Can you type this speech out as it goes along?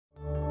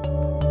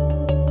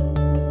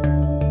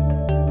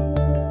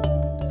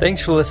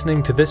Thanks for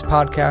listening to this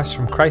podcast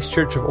from Christ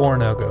Church of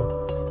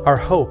Oronogo. Our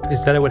hope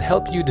is that it would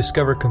help you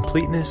discover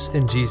completeness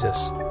in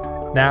Jesus.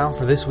 Now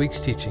for this week's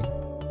teaching.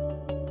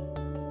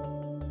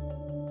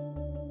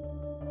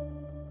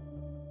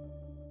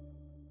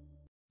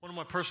 One of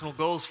my personal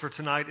goals for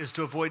tonight is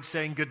to avoid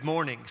saying good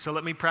morning. So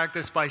let me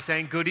practice by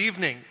saying good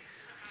evening.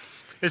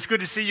 It's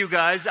good to see you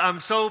guys. I'm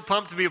so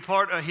pumped to be a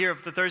part here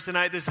of the Thursday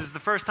night. This is the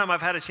first time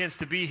I've had a chance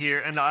to be here,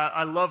 and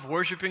I love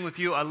worshiping with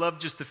you. I love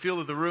just the feel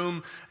of the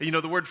room. You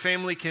know, the word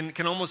family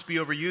can almost be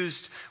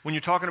overused when you're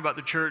talking about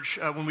the church.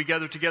 When we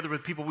gather together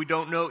with people we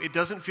don't know, it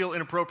doesn't feel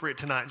inappropriate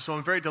tonight. So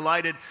I'm very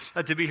delighted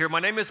to be here. My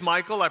name is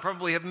Michael. I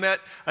probably have met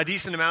a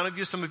decent amount of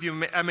you. Some of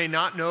you I may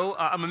not know.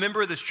 I'm a member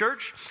of this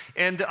church,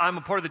 and I'm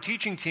a part of the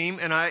teaching team,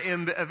 and I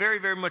am very,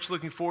 very much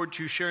looking forward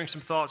to sharing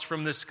some thoughts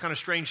from this kind of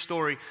strange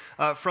story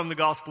from the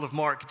Gospel of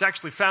Mark. It's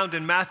actually found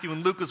in Matthew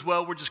and Luke as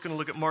well. We're just going to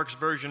look at Mark's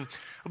version.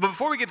 But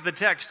before we get to the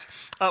text,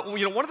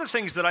 one of the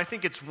things that I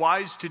think it's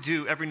wise to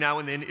do every now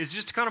and then is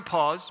just to kind of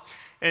pause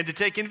and to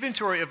take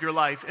inventory of your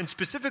life, and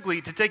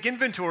specifically to take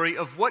inventory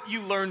of what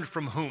you learned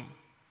from whom.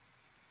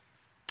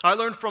 I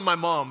learned from my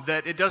mom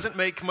that it doesn't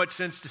make much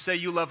sense to say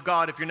you love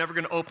God if you're never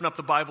going to open up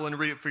the Bible and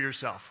read it for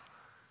yourself.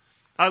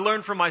 I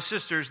learned from my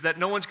sisters that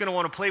no one's going to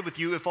want to play with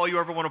you if all you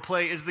ever want to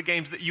play is the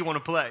games that you want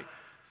to play.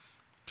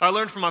 I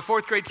learned from my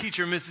fourth grade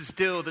teacher, Mrs.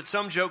 Dill, that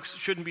some jokes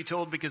shouldn't be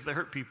told because they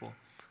hurt people.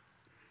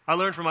 I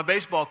learned from my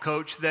baseball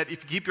coach that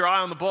if you keep your eye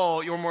on the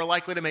ball, you're more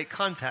likely to make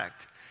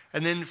contact.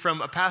 And then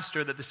from a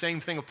pastor that the same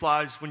thing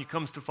applies when it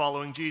comes to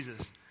following Jesus.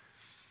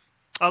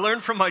 I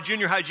learned from my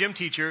junior high gym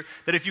teacher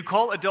that if you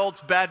call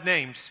adults bad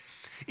names,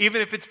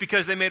 even if it's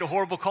because they made a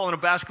horrible call in a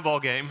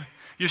basketball game,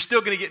 you're still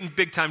going to get in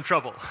big time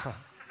trouble.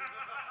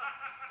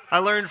 I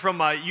learned from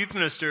my youth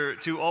minister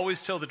to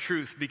always tell the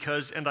truth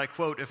because, and I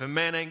quote, if a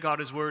man ain't got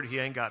his word, he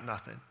ain't got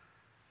nothing.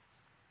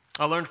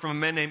 I learned from a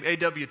man named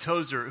A.W.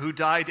 Tozer, who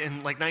died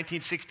in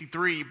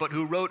 1963, but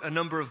who wrote a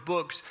number of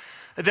books,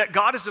 that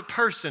God is a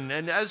person,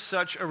 and as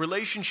such, a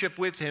relationship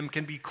with him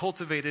can be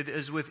cultivated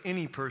as with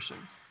any person.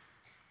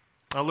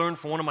 I learned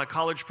from one of my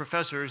college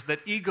professors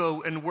that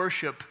ego and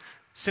worship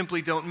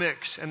simply don't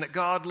mix, and that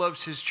God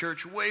loves his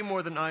church way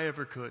more than I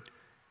ever could.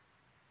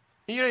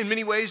 You know, in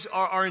many ways,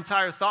 our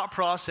entire thought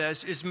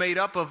process is made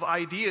up of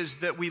ideas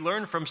that we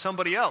learn from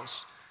somebody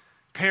else.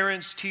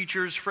 Parents,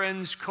 teachers,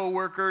 friends,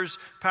 co-workers,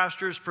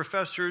 pastors,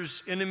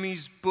 professors,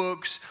 enemies,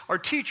 books, our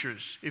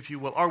teachers, if you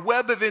will, our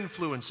web of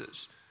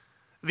influences.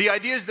 The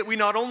ideas that we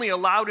not only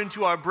allowed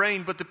into our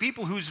brain, but the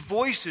people whose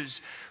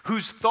voices,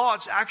 whose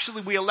thoughts,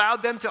 actually we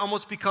allowed them to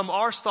almost become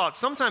our thoughts.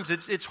 Sometimes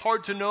it's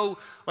hard to know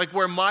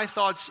where my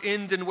thoughts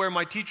end and where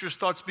my teacher's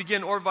thoughts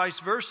begin, or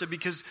vice versa,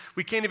 because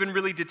we can't even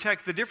really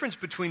detect the difference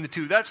between the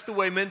two. That's the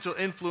way mental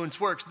influence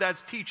works.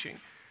 That's teaching.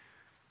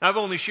 I've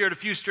only shared a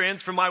few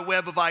strands from my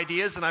web of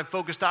ideas, and I've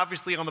focused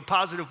obviously on the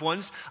positive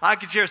ones. I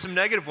could share some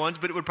negative ones,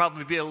 but it would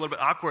probably be a little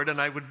bit awkward,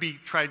 and I would be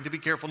trying to be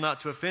careful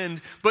not to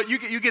offend. But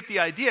you get the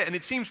idea, and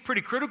it seems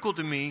pretty critical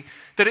to me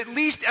that at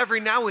least every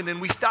now and then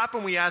we stop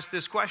and we ask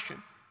this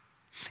question.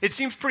 It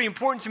seems pretty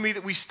important to me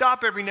that we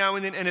stop every now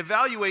and then and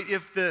evaluate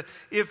if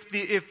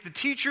the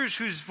teachers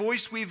whose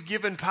voice we've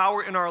given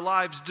power in our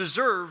lives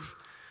deserve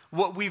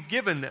what we've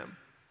given them.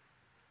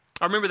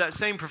 I remember that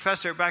same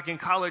professor back in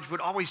college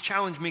would always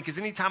challenge me because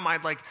anytime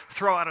I'd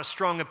throw out a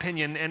strong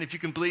opinion, and if you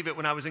can believe it,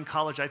 when I was in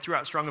college, I threw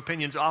out strong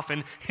opinions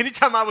often.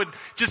 Anytime I would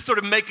just sort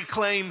of make a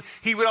claim,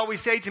 he would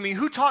always say to me,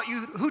 "Who taught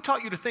you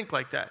to think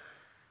like that?"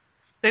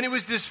 And it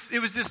was this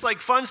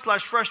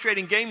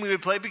fun/frustrating game we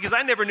would play because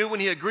I never knew when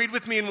he agreed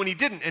with me and when he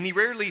didn't. And he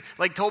rarely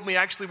told me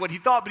actually what he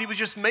thought, but he was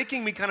just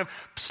making me kind of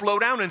slow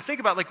down and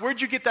think about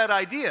where'd you get that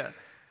idea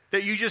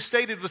that you just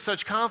stated with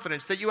such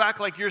confidence, that you act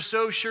like you're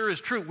so sure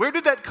is true? Where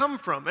did that come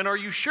from? And are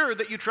you sure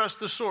that you trust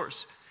the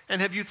source? And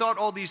have you thought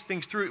all these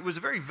things through? It was a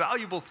very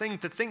valuable thing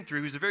to think through.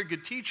 He was a very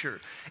good teacher.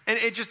 And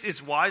it just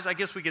is wise, I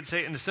guess we could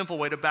say it in a simple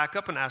way, to back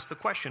up and ask the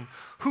question,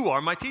 who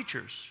are my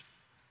teachers?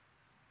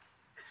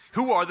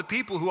 Who are the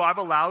people who I've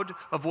allowed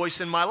a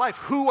voice in my life?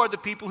 Who are the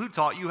people who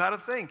taught you how to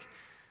think?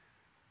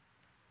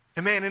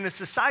 And man, in a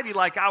society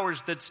like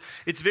ours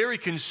it's very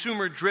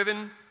consumer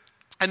driven,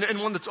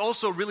 and one that's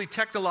also really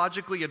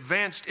technologically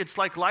advanced, it's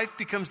like life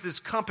becomes this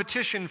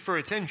competition for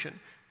attention.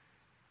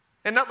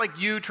 And not like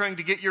you trying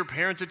to get your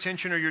parents'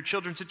 attention or your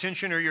children's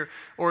attention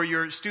or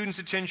your students'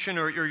 attention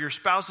or your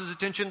spouse's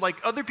attention, like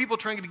other people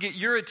trying to get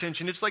your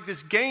attention. It's like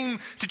this game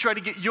to try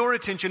to get your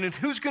attention, and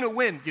who's going to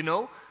win, you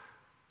know?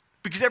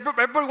 Because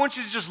everybody wants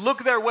you to just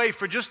look their way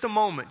for just a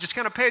moment. Just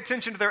kind of pay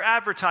attention to their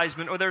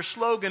advertisement or their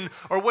slogan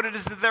or what it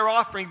is that they're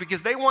offering,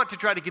 because they want to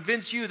try to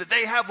convince you that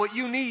they have what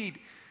you need.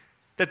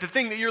 That the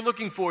thing that you're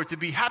looking for to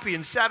be happy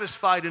and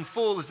satisfied and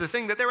full is the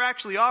thing that they're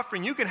actually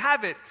offering. You can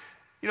have it,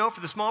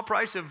 for the small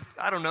price of,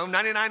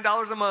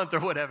 $99 a month or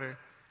whatever.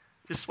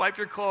 Just swipe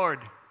your card.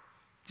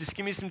 Just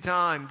give me some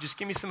time. Just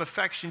give me some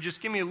affection.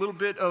 Just give me a little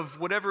bit of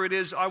whatever it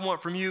is I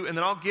want from you, and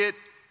then I'll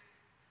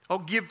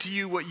give to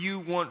you what you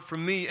want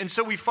from me. And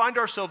so we find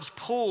ourselves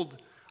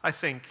pulled, I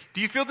think.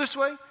 Do you feel this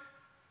way?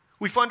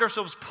 We find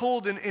ourselves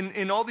pulled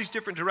in all these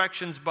different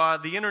directions by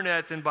the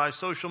internet and by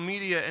social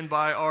media and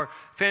by our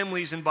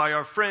families and by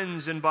our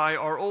friends and by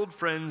our old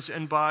friends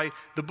and by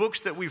the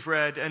books that we've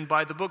read and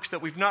by the books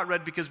that we've not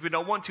read because we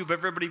don't want to, but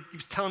everybody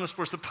keeps telling us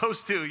we're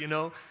supposed to, you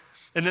know.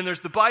 And then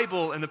there's the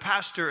Bible and the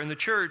pastor and the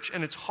church,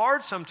 and it's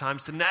hard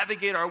sometimes to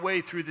navigate our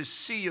way through this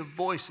sea of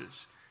voices.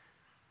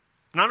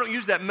 And I don't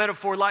use that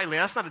metaphor lightly.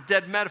 That's not a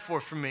dead metaphor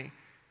for me.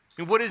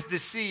 And what is the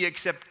sea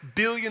except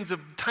billions of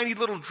tiny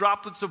little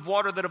droplets of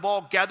water that have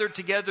all gathered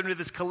together into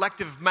this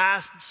collective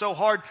mass? It's so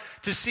hard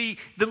to see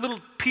the little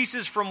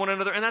pieces from one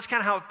another. And that's kind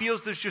of how it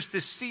feels. There's just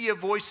this sea of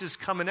voices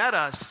coming at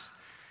us.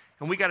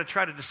 And we got to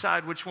try to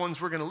decide which ones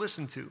we're going to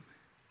listen to.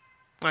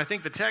 And I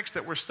think the text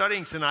that we're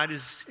studying tonight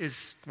is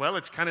it's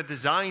kind of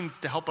designed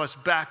to help us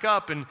back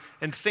up and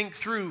think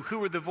through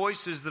who are the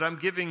voices that I'm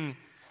giving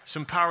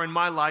some power in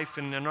my life,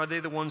 and are they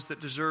the ones that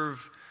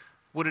deserve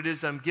what it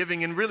is I'm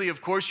giving. And really,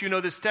 of course, you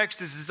know this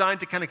text is designed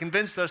to kind of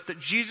convince us that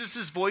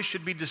Jesus' voice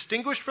should be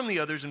distinguished from the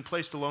others and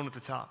placed alone at the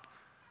top.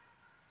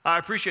 I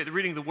appreciate the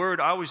reading of the Word.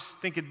 I always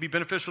think it'd be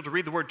beneficial to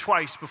read the Word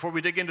twice before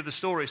we dig into the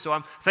story. So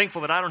I'm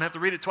thankful that I don't have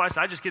to read it twice.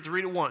 I just get to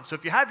read it once. So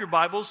if you have your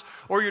Bibles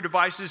or your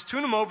devices,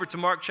 tune them over to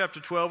Mark chapter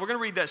 12. We're going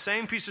to read that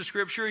same piece of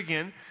Scripture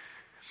again.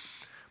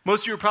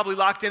 Most of you are probably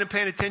locked in and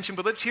paying attention,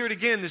 but let's hear it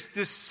again.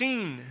 This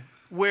scene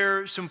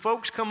where some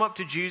folks come up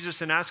to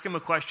Jesus and ask him a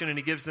question and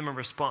he gives them a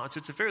response.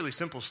 It's a fairly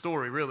simple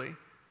story, really.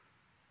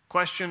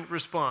 Question,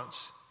 response.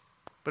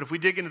 But if we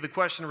dig into the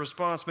question and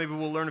response, maybe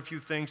we'll learn a few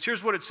things.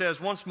 Here's what it says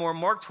once more,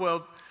 Mark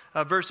 12,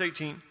 verse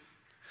 18. It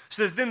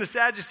says, "Then the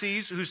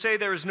Sadducees, who say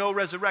there is no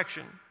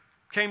resurrection,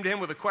 came to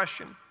him with a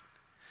question.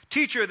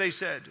 'Teacher,' they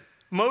said,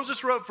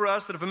 'Moses wrote for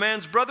us that if a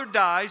man's brother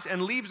dies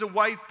and leaves a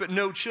wife but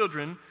no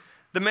children,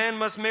 the man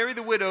must marry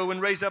the widow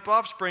and raise up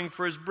offspring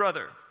for his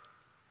brother.'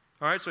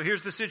 All right, so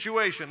here's the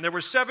situation. There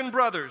were 7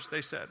 brothers,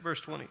 they said, verse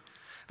 20.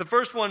 The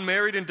first one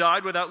married and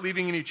died without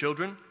leaving any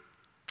children.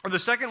 The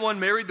second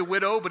one married the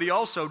widow, but he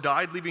also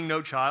died, leaving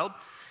no child.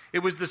 It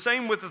was the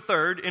same with the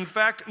third. In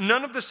fact,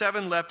 none of the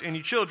 7 left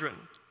any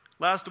children.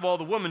 Last of all,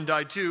 the woman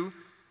died too.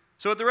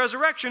 So at the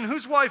resurrection,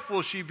 whose wife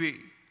will she be,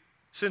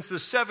 since the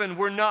 7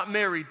 were not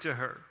married to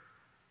her?'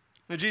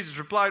 And Jesus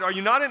replied, 'Are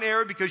you not in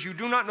error because you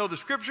do not know the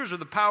Scriptures or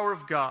the power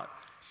of God?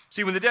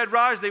 See, when the dead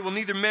rise, they will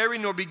neither marry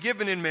nor be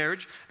given in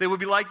marriage. They will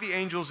be like the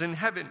angels in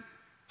heaven.'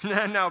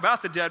 Now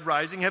about the dead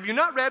rising, have you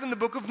not read in the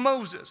book of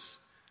Moses,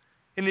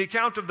 in the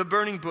account of the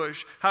burning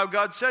bush, how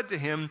God said to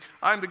him,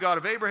 'I am the God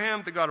of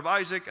Abraham, the God of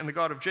Isaac, and the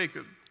God of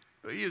Jacob.'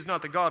 But he is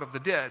not the God of the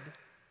dead,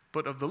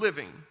 but of the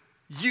living.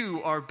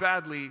 You are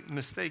badly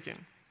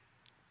mistaken."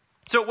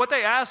 So what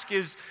they ask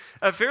is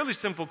a fairly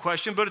simple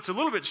question, but it's a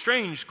little bit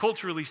strange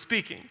culturally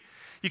speaking.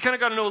 You kind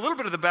of got to know a little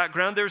bit of the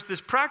background. There's this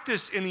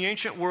practice in the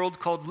ancient world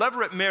called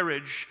levirate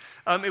marriage.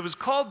 It was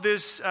called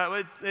this,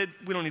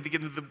 we don't need to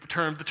get into the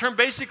term. The term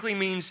basically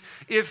means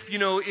if in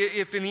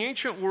the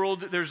ancient world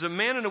there's a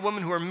man and a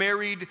woman who are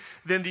married,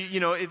 then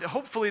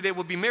hopefully they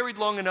will be married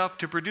long enough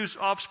to produce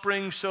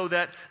offspring so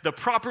that the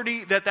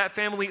property that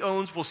family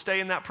owns will stay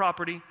in that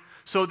property,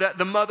 so that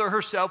the mother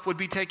herself would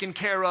be taken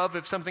care of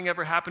if something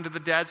ever happened to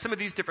the dad, some of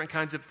these different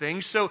kinds of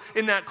things. So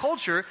in that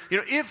culture,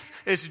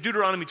 as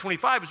Deuteronomy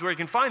 25 is where you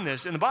can find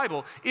this in the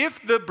Bible,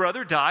 if the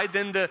brother died,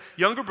 then the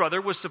younger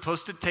brother was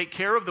supposed to take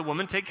care of the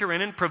woman, take her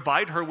in, and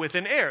provide her with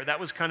an heir.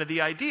 That was kind of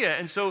the idea.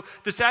 And so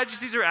the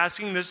Sadducees are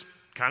asking this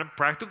kind of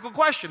practical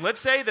question. Let's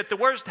say that the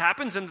worst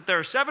happens and that there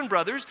are 7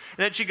 brothers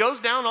and that she goes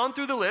down on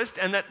through the list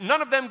and that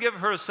none of them give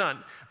her a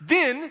son.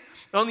 Then,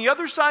 on the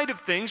other side of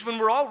things, when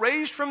we're all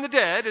raised from the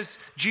dead, as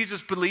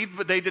Jesus believed,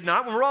 but they did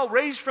not, when we're all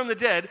raised from the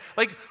dead,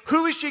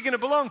 who is she going to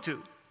belong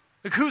to?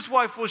 Whose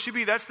wife will she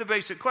be? That's the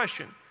basic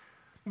question.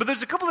 But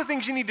there's a couple of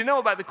things you need to know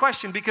about the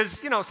question because,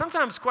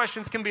 sometimes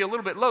questions can be a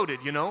little bit loaded,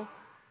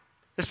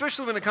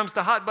 especially when it comes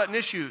to hot button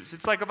issues.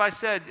 It's like if I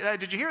said,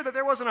 did you hear that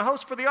there wasn't a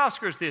host for the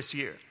Oscars this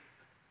year?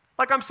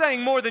 I'm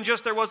saying more than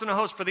just there wasn't a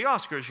host for the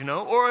Oscars,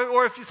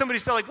 Or if somebody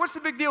said, what's the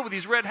big deal with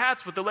these red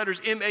hats with the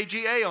letters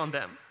MAGA on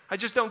them? I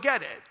just don't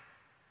get it.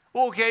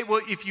 Well, okay,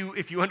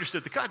 if you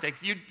understood the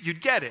context,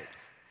 you'd get it.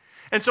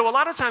 And so a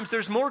lot of times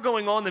there's more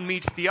going on than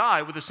meets the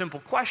eye with a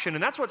simple question,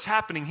 and that's what's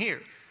happening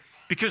here.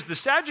 Because the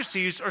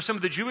Sadducees are some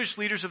of the Jewish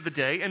leaders of the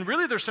day, and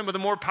really they're some of the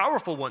more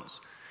powerful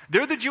ones.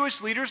 They're the Jewish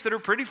leaders that are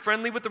pretty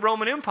friendly with the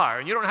Roman Empire,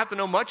 and you don't have to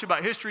know much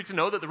about history to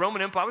know that the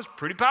Roman Empire was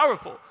pretty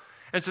powerful.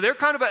 And so they're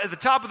kind of at the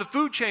top of the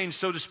food chain,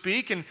 so to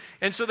speak.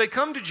 And so they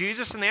come to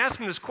Jesus and they ask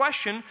him this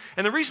question.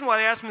 And the reason why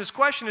they ask him this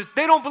question is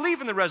they don't believe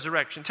in the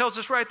resurrection. It tells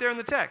us right there in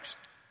the text.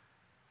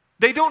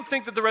 They don't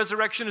think that the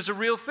resurrection is a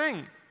real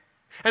thing.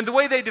 And the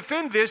way they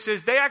defend this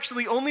is they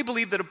actually only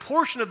believe that a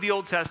portion of the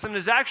Old Testament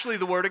is actually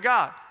the Word of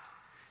God.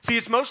 See,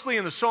 it's mostly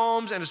in the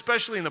Psalms and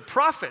especially in the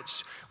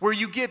prophets where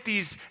you get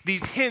these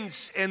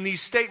hints and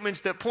these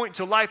statements that point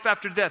to life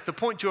after death, that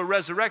point to a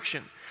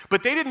resurrection.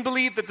 But they didn't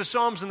believe that the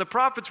Psalms and the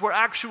prophets were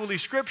actually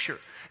Scripture.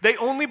 They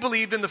only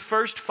believed in the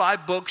first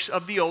 5 books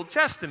of the Old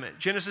Testament,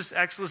 Genesis,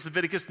 Exodus,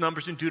 Leviticus,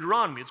 Numbers, and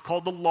Deuteronomy. It's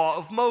called the Law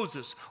of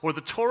Moses or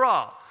the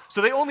Torah.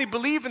 So they only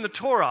believe in the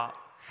Torah.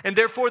 and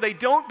therefore they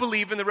don't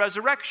believe in the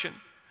resurrection.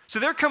 So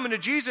they're coming to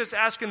Jesus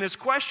asking this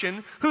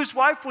question, whose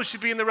wife will she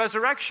be in the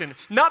resurrection?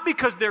 Not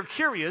because they're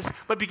curious,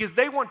 but because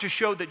they want to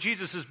show that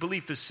Jesus'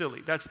 belief is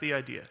silly. That's the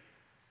idea.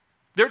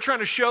 They're trying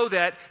to show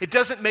that it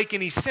doesn't make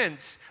any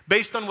sense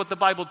based on what the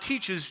Bible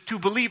teaches to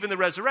believe in the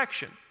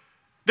resurrection.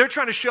 They're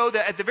trying to show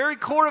that at the very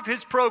core of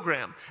his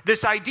program,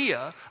 this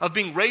idea of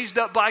being raised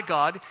up by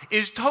God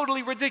is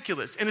totally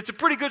ridiculous. And it's a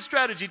pretty good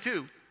strategy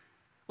too.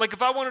 Like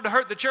if I wanted to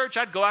hurt the church,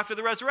 I'd go after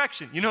the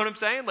resurrection. You know what I'm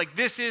saying? Like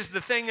this is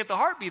the thing at the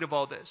heartbeat of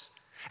all this.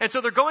 And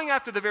so they're going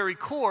after the very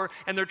core,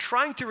 and they're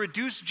trying to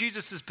reduce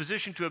Jesus'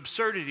 position to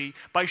absurdity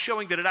by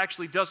showing that it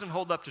actually doesn't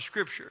hold up to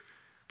Scripture.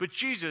 But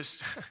Jesus,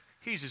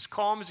 he's as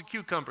calm as a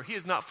cucumber. He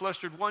is not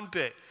flustered one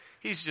bit.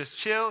 He's just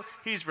chill.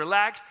 He's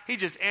relaxed. He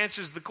just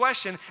answers the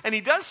question, and he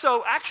does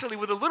so actually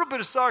with a little bit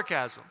of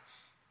sarcasm.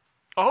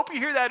 I hope you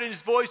hear that in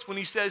his voice when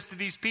he says to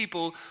these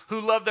people who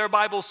love their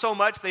Bible so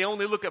much they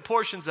only look at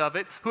portions of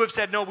it, who have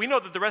said, no, we know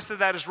that the rest of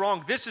that is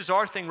wrong. This is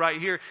our thing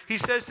right here. He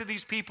says to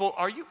these people,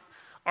 Are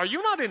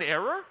you not in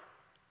error?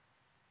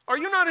 Are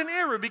you not in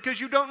error because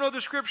you don't know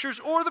the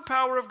Scriptures or the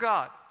power of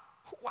God?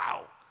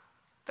 Wow.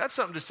 That's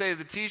something to say to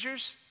the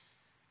teachers.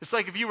 It's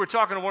like if you were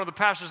talking to one of the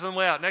pastors on the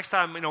way out. Next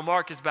time,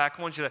 Mark is back,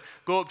 I want you to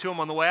go up to him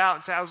on the way out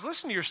and say, I was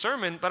listening to your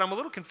sermon, but I'm a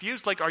little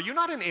confused. Like, are you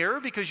not in error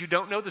because you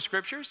don't know the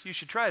Scriptures? You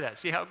should try that.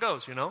 See how it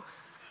goes,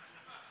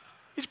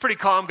 He's a pretty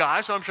calm guy,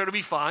 so I'm sure it'll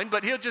be fine.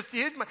 But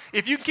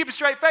if you can keep a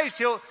straight face,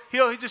 he'll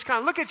just kind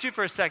of look at you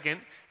for a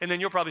second, and then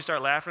you'll probably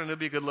start laughing, and it'll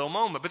be a good little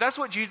moment. But that's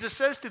what Jesus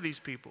says to these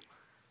people.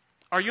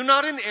 Are you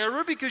not in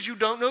error because you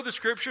don't know the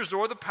Scriptures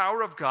or the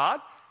power of God?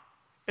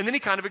 And then he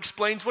kind of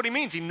explains what he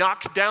means. He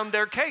knocks down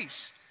their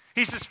case.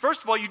 He says,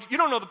 first of all, you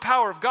don't know the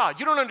power of God.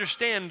 You don't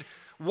understand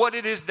what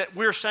it is that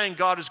we're saying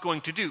God is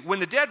going to do. When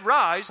the dead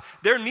rise,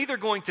 they're neither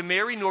going to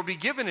marry nor be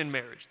given in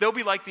marriage. They'll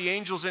be like the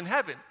angels in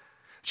heaven.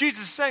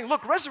 Jesus is saying,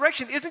 look,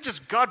 resurrection isn't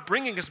just God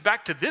bringing us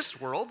back to this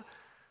world.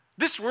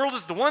 This world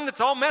is the one that's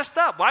all messed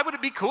up. Why would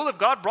it be cool if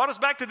God brought us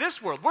back to this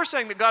world? We're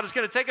saying that God is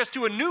going to take us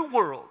to a new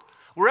world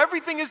where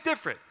everything is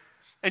different.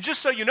 And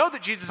just so you know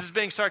that Jesus is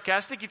being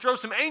sarcastic, he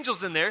throws some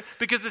angels in there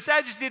because the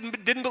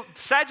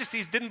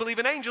Sadducees didn't believe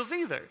in angels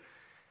either.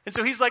 And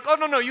so he's like, oh,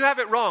 no, you have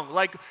it wrong.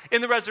 Like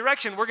in the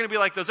resurrection, we're going to be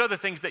like those other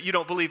things that you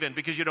don't believe in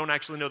because you don't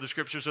actually know the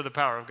Scriptures or the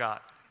power of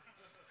God.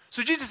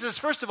 So Jesus says,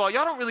 first of all,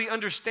 y'all don't really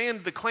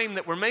understand the claim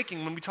that we're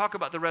making when we talk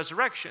about the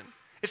resurrection.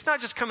 It's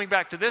not just coming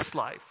back to this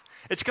life.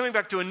 It's coming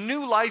back to a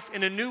new life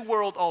in a new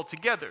world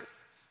altogether.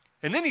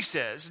 And then he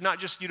says,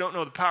 not just you don't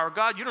know the power of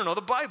God, you don't know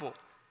the Bible.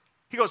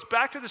 He goes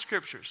back to the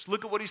Scriptures.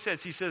 Look at what he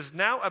says. He says,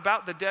 now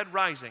about the dead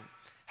rising.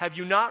 Have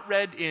you not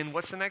read in,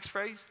 what's the next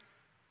phrase?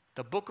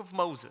 The book of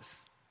Moses.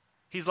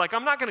 He's like,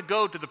 I'm not going to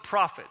go to the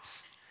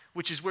prophets,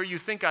 which is where you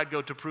think I'd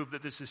go to prove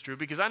that this is true,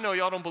 because I know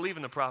y'all don't believe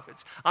in the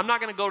prophets. I'm not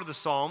going to go to the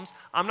Psalms.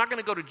 I'm not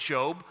going to go to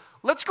Job.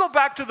 Let's go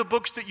back to the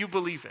books that you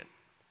believe in.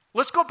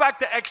 Let's go back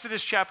to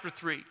Exodus chapter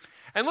 3.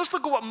 And let's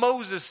look at what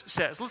Moses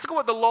says. Let's look at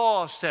what the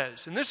law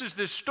says. And this is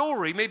this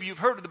story, maybe you've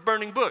heard of the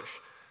burning bush.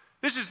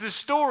 This is this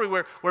story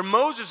where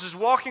Moses is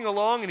walking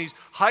along and he's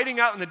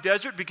hiding out in the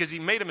desert because he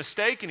made a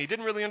mistake and he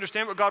didn't really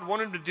understand what God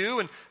wanted him to do.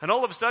 And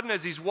all of a sudden,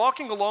 as he's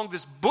walking along,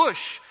 this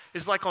bush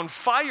is like on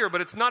fire,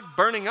 but it's not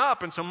burning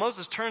up. And so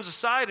Moses turns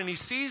aside and he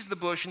sees the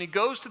bush and he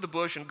goes to the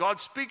bush and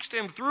God speaks to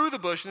him through the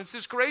bush. And it's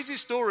this crazy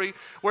story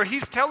where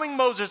he's telling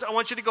Moses, I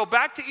want you to go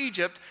back to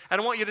Egypt and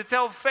I want you to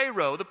tell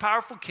Pharaoh, the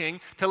powerful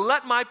king, to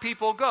let my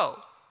people go.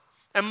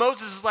 And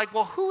Moses is like,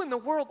 well, who in the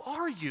world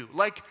are you?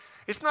 Like,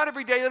 it's not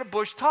every day that a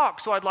bush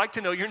talks, so I'd like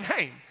to know your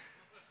name.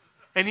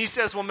 And he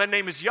says, well, my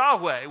name is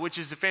Yahweh, which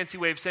is a fancy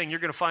way of saying you're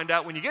going to find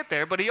out when you get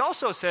there. But he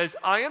also says,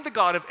 I am the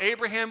God of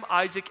Abraham,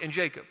 Isaac, and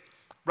Jacob.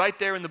 Right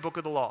there in the book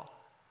of the law.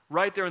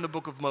 Right there in the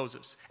book of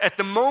Moses. At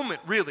the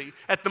moment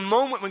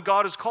when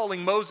God is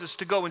calling Moses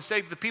to go and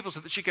save the people so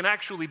that she can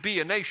actually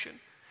be a nation.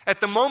 At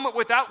the moment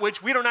without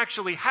which we don't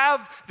actually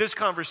have this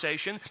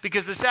conversation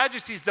because the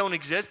Sadducees don't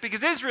exist,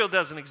 because Israel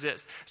doesn't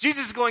exist.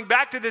 Jesus is going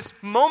back to this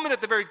moment at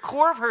the very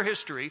core of her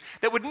history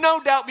that would no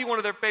doubt be one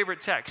of their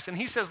favorite texts. And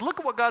he says, look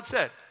at what God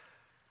said.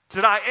 He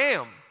said, I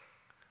am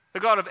the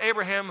God of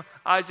Abraham,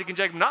 Isaac, and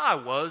Jacob. Not I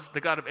was the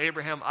God of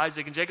Abraham,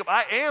 Isaac, and Jacob.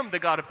 I am the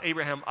God of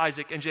Abraham,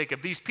 Isaac, and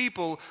Jacob. These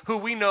people who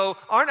we know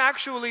aren't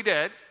actually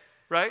dead,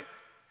 right?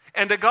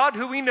 And the God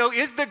who we know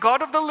is the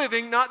God of the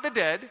living, not the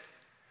dead.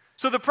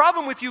 So the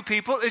problem with you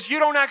people is you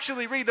don't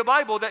actually read the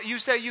Bible that you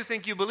say you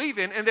think you believe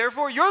in, and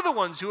therefore you're the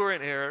ones who are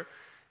in error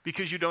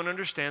because you don't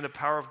understand the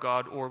power of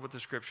God or what the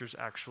Scriptures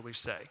actually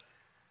say.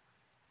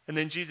 And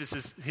then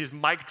Jesus, his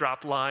mic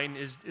drop line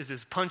is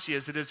as punchy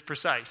as it is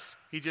precise.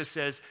 He just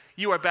says,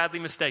 you are badly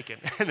mistaken,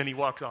 and then he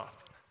walks off.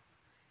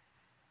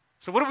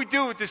 So what do we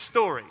do with this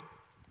story?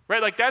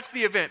 Right, like that's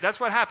the event. That's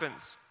what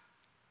happens.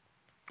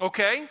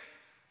 Okay,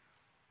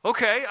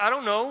 I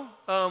don't know.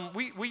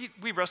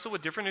 We wrestle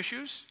with different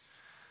issues.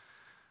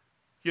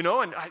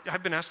 And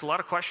I've been asked a lot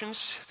of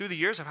questions through the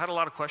years. I've had a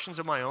lot of questions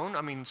of my own.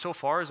 I mean, so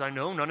far as I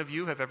know, none of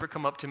you have ever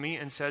come up to me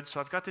and said, so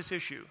I've got this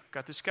issue. I've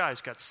got this guy.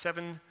 He's got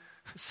 7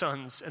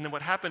 sons. And then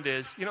what happened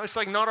is, it's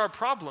like not our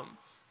problem.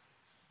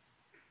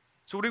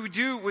 So what do we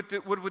do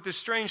with this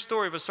strange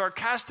story of a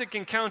sarcastic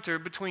encounter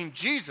between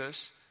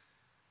Jesus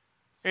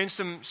and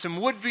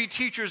some would-be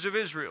teachers of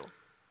Israel?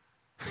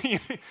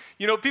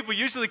 People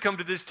usually come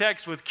to this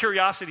text with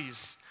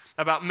curiosities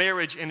about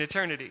marriage and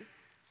eternity.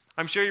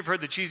 I'm sure you've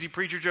heard the cheesy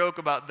preacher joke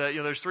about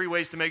there's 3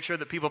 ways to make sure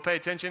that people pay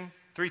attention,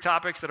 3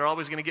 topics that are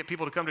always going to get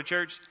people to come to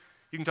church.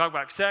 You can talk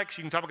about sex,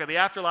 you can talk about the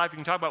afterlife, you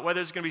can talk about whether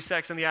there's going to be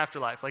sex in the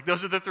afterlife. Like,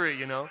 those are the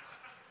 3, And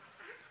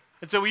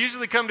so we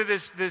usually come to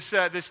this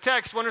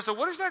text wondering, so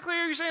what exactly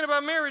are you saying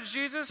about marriage,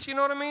 Jesus? You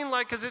know what I mean?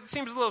 Like, because it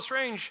seems a little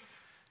strange.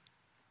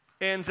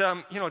 And,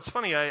 it's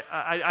funny.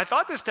 I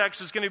thought this text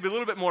was going to be a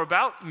little bit more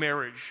about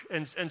marriage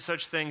and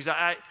such things.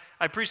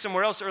 I preached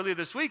somewhere else earlier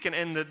this week,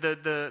 and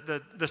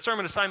the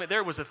sermon assignment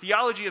there was a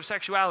theology of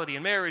sexuality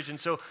and marriage. And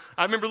so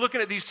I remember looking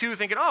at these 2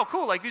 thinking, oh,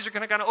 cool, like these are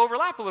going to kind of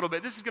overlap a little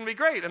bit. This is going to be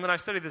great. And then I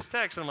studied this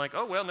text, and I'm like,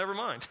 oh, well, never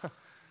mind.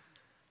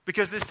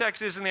 Because this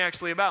text isn't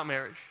actually about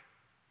marriage.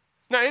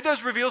 Now, it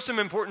does reveal some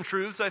important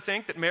truths, I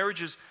think, that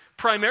marriage is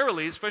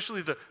primarily,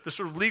 especially the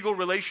sort of legal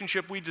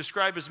relationship we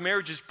describe as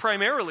marriage, is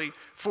primarily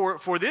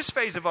for this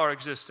phase of our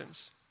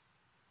existence.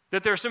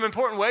 That there are some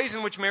important ways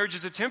in which marriage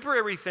is a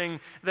temporary thing,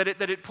 that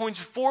it points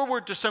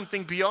forward to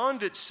something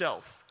beyond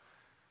itself.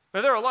 Now,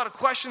 there are a lot of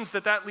questions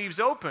that leaves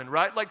open,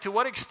 right? Like, to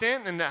what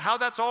extent and how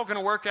that's all going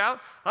to work out.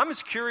 I'm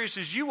as curious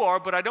as you are,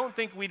 but I don't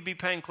think we'd be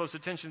paying close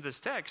attention to this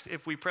text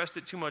if we pressed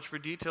it too much for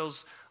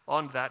details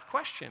on that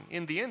question.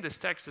 In the end, this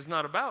text is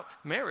not about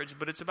marriage,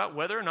 but it's about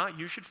whether or not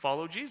you should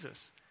follow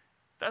Jesus.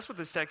 That's what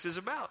this text is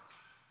about.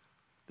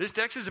 This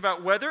text is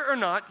about whether or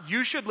not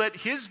you should let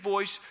his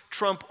voice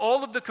trump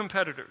all of the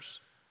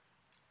competitors.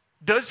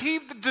 Does he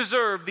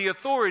deserve the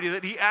authority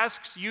that he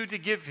asks you to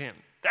give him?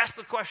 That's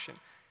the question.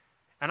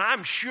 And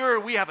I'm sure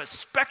we have a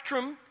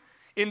spectrum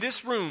in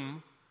this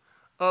room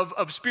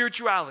of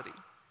spirituality.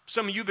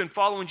 Some of you have been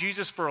following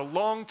Jesus for a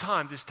long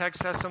time. This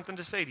text has something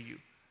to say to you.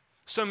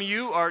 Some of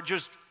you are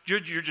you're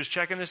just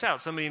checking this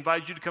out. Somebody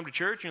invited you to come to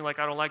church, and you're like,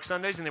 I don't like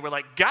Sundays. And they were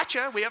like,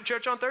 gotcha, we have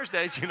church on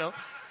Thursdays,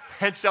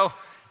 And so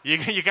you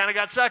kind of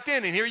got sucked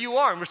in, and here you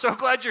are, and we're so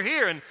glad you're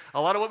here. And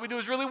a lot of what we do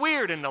is really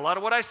weird, and a lot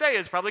of what I say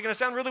is probably going to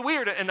sound really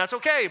weird, and that's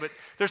okay. But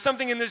there's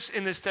something in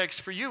this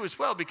text for you as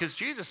well, because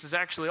Jesus is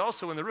actually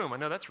also in the room. I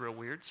know that's real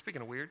weird.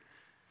 Speaking of weird,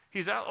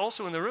 he's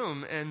also in the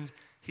room, and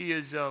he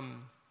is.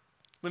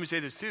 Let me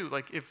say this too.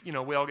 Like, if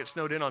we all get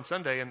snowed in on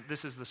Sunday, and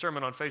this is the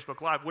sermon on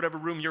Facebook Live, whatever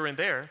room you're in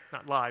there,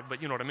 not live,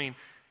 but you know what I mean.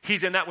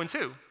 He's in that one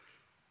too.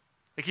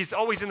 Like, he's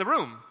always in the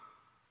room.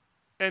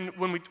 And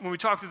when we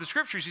talk through the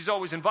scriptures, he's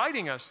always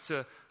inviting us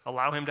to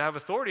allow him to have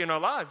authority in our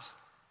lives.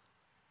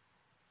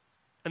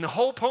 And the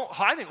whole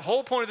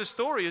point of the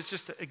story is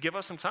just to give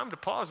us some time to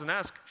pause and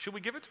ask, should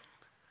we give it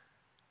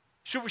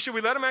to him? Should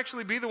we let him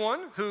actually be the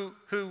one who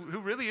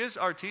really is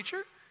our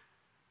teacher?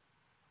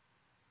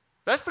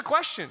 That's the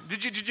question.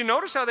 Did you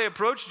notice how they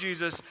approached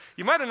Jesus?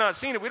 You might have not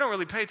seen it. We don't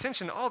really pay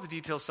attention to all the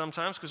details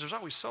sometimes because there's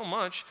always so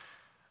much.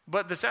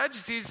 But the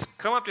Sadducees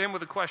come up to him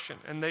with a question,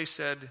 and they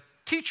said,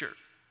 teacher.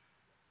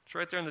 It's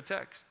right there in the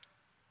text.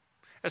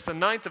 It's the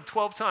 9th of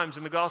 12 times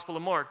in the Gospel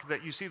of Mark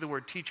that you see the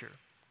word teacher.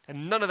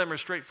 And none of them are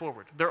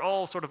straightforward. They're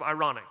all sort of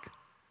ironic.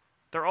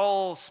 They're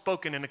all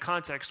spoken in a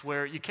context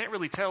where you can't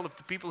really tell if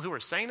the people who are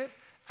saying it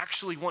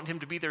actually want him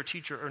to be their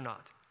teacher or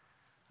not.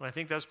 And I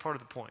think that's part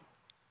of the point.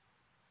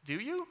 Do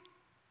you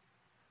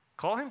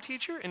call him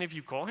teacher? And if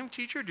you call him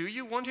teacher, do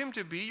you want him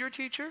to be your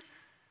teacher?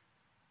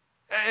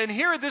 And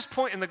here at this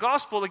point in the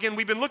gospel, again,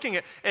 we've been looking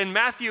at, and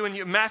Matthew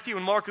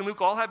and Mark and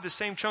Luke all have the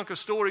same chunk of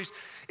stories.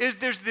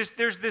 There's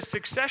this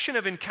succession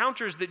of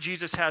encounters that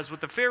Jesus has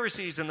with the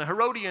Pharisees and the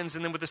Herodians,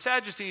 and then with the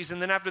Sadducees,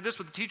 and then after this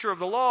with the teacher of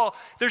the law.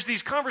 There's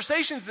these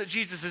conversations that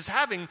Jesus is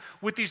having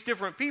with these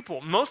different people.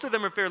 Most of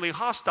them are fairly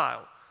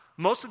hostile.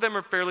 Most of them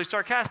are fairly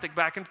sarcastic,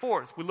 back and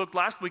forth. We looked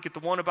last week at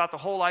the one about the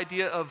whole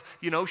idea of,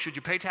 should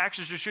you pay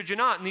taxes or should you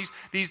not? And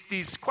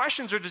these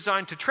questions are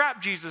designed to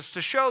trap Jesus,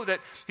 to show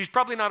that he's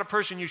probably not a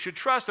person you should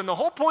trust. And the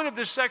whole point of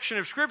this section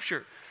of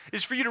Scripture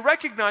is for you to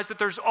recognize that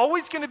there's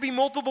always going to be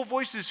multiple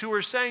voices who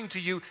are saying to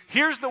you,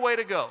 here's the way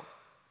to go.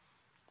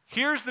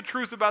 Here's the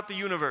truth about the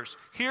universe.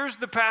 Here's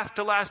the path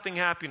to lasting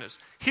happiness.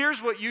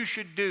 Here's what you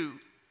should do.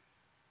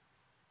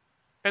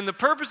 And the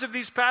purpose of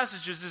these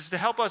passages is to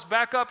help us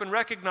back up and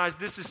recognize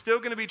this is still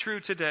going to be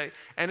true today.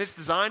 And it's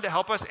designed to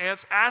help us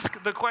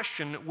ask the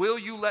question, will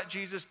you let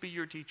Jesus be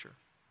your teacher?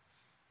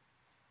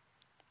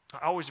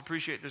 I always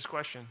appreciate this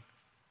question.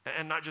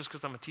 And not just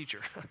because I'm a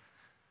teacher.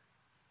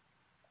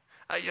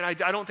 I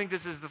don't think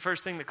this is the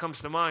first thing that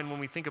comes to mind when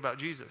we think about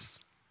Jesus.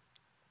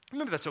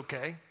 Maybe that's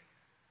okay.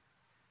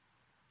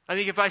 I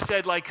think if I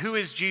said, who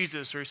is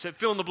Jesus? Or said,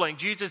 fill in the blank,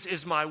 Jesus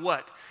is my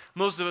what?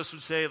 Most of us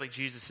would say,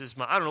 Jesus is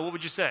my, I don't know, what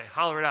would you say?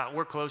 Holler it out.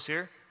 We're close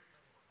here.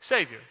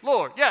 Savior,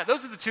 Lord. Yeah,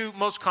 those are the two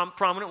most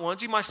prominent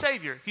ones. He's my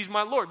Savior. He's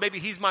my Lord. Maybe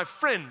he's my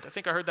friend. I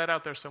think I heard that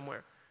out there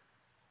somewhere.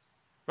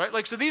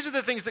 Right? So these are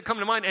the things that come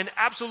to mind, and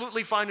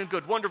absolutely fine and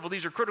good. Wonderful.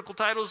 These are critical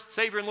titles.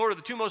 Savior and Lord are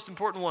the two most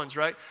important ones,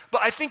 right?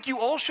 But I think you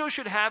also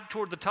should have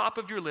toward the top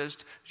of your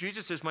list,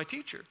 Jesus is my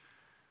teacher.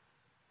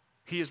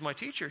 He is my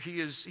teacher. He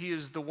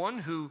is the one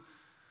who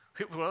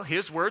Well,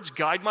 his words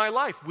guide my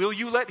life. Will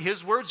you let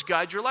his words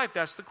guide your life?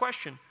 That's the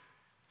question.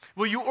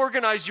 Will you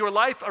organize your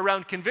life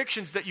around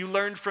convictions that you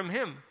learned from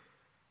him?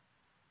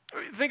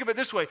 Think of it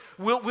this way.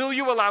 Will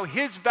you allow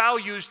his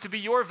values to be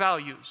your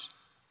values?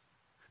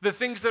 The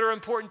things that are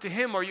important to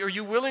him, are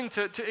you willing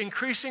to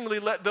increasingly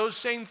let those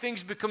same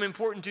things become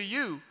important to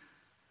you?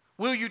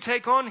 Will you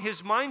take on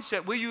his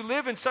mindset? Will you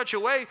live in such a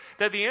way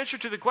that the answer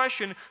to the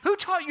question, who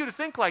taught you to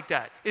think like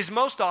that, is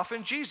most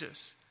often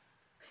Jesus?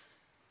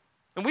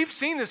 And we've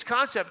seen this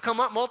concept come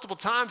up multiple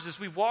times as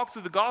we've walked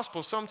through the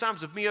gospel,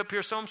 sometimes with me up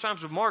here,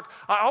 sometimes with Mark.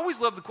 I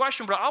always love the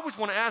question, but I always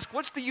want to ask,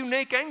 what's the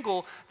unique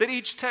angle that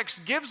each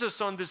text gives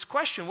us on this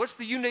question? What's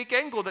the unique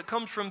angle that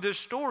comes from this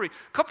story?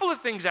 A couple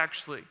of things,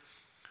 actually.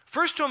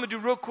 First two I'm going to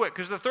do real quick,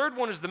 because the third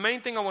one is the main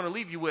thing I want to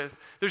leave you with.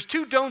 There's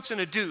 2 don'ts and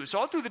a do, so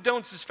I'll do the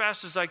don'ts as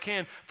fast as I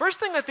can. First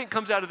thing I think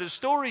comes out of this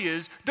story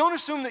is, don't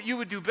assume that you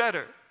would do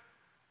better,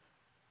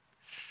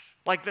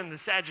 like than the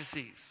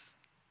Sadducees.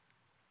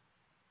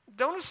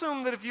 Don't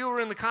assume that if you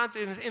were in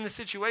the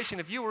situation,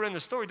 if you were in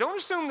the story, don't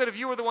assume that if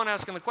you were the one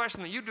asking the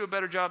question that you'd do a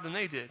better job than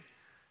they did.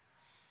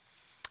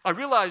 I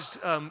realized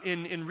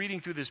in reading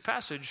through this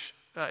passage,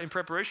 in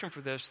preparation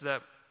for this,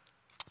 that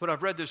when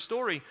I've read this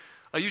story,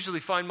 I usually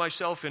find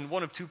myself in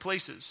one of 2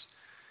 places.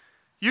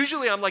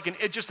 Usually I'm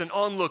like just an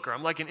onlooker.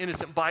 I'm like an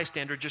innocent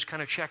bystander just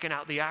kind of checking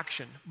out the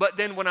action. But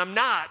then when I'm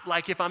not,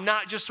 like if I'm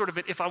not just sort of,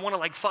 if I want to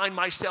like find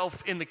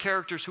myself in the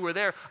characters who are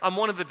there, I'm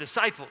one of the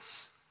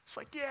disciples. It's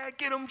like, yeah,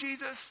 get them,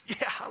 Jesus.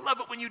 Yeah, I love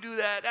it when you do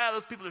that.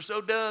 Those people are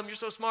so dumb. You're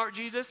so smart,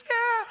 Jesus.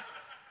 Yeah.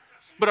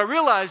 But I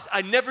realized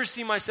I never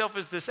see myself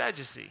as the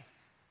Sadducee.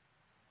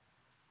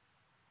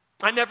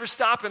 I never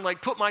stop and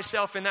like put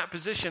myself in that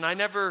position. I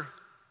never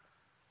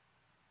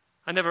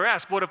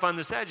ask, what if I'm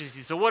the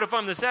Sadducee? So what if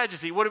I'm the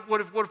Sadducee? What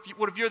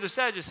if you're the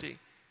Sadducee?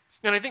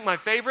 And I think my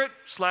favorite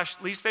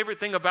 / least favorite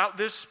thing about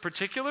this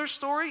particular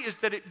story is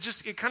that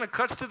it kind of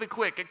cuts to the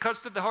quick. It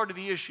cuts to the heart of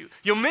the issue.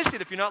 You'll miss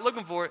it if you're not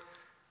looking for it.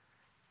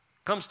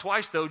 Comes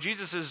twice, though.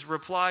 Jesus'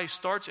 reply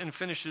starts and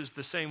finishes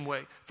the same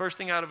way. First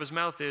thing out of his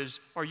mouth is,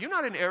 are you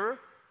not in error?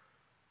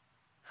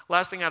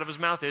 Last thing out of his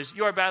mouth is,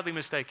 you are badly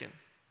mistaken.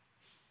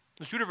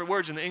 There's 2 different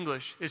words in the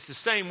English. It's the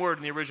same word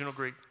in the original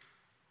Greek.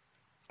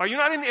 Are you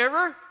not in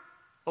error?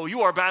 Oh,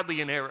 you are badly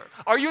in error.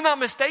 Are you not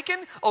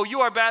mistaken? Oh, you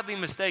are badly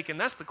mistaken.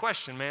 That's the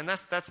question, man.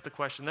 That's the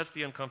question. That's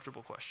the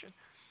uncomfortable question.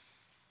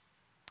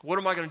 What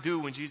am I going to do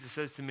when Jesus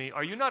says to me,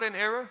 are you not in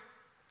error?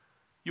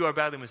 You are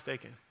badly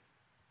mistaken.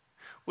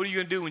 What are you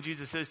going to do when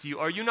Jesus says to you,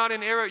 are you not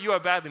in error? You are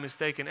badly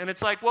mistaken. And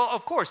it's like, well,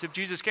 of course, if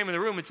Jesus came in the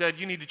room and said,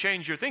 you need to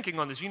change your thinking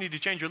on this, you need to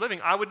change your living,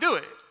 I would do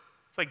it.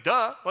 It's like,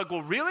 duh. Like,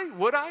 well, really?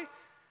 Would I?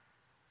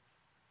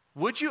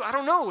 Would you? I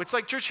don't know. It's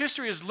like church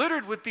history is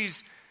littered with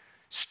these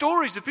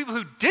stories of people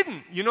who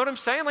didn't. You know what I'm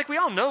saying? Like, we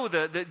all know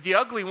the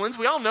ugly ones.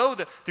 We all know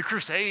the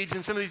Crusades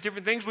and some of these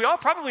different things. We all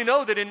probably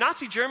know that in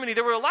Nazi Germany,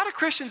 there were a lot of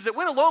Christians that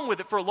went along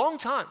with it for a long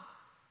time.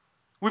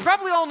 We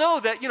probably all know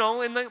that,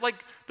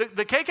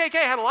 the KKK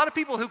had a lot of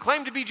people who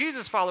claimed to be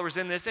Jesus followers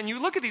in this, and you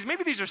look at these,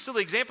 maybe these are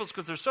silly examples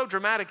because they're so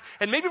dramatic,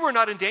 and maybe we're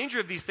not in danger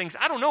of these things.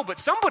 I don't know, but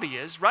somebody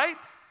is, right?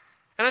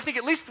 And I think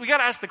at least we got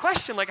to ask the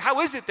question, like, how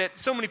is it that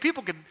so many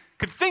people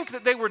could think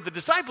that they were the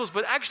disciples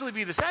but actually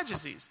be the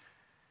Sadducees?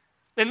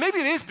 And maybe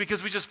it is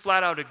because we just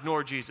flat out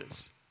ignore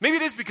Jesus. Maybe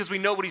it is because we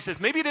know what he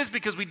says. Maybe it is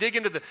because we dig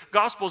into the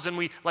Gospels and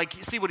we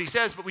see what he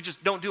says, but we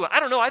just don't do it. I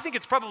don't know. I think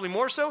it's probably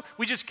more so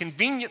we just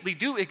conveniently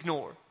do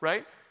ignore,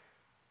 right?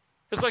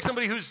 It's like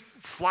somebody who's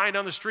flying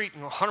down the street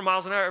and 100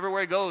 miles an hour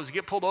everywhere he goes. You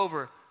get pulled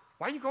over.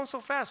 Why are you going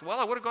so fast? Well,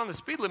 I would have gone the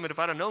speed limit if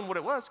I'd have known what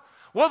it was.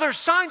 Well, there's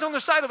signs on the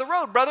side of the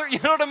road, brother. You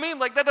know what I mean?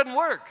 Like, that doesn't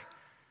work.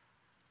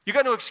 You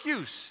got no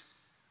excuse.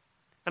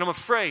 And I'm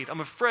afraid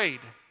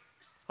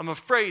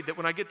that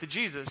when I get to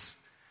Jesus,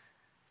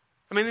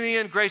 I mean, in the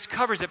end, grace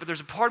covers it, but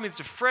there's a part of me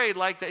that's afraid,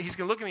 like, that he's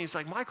going to look at me and he's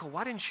like, Michael,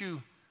 why didn't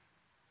you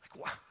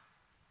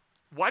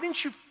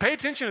pay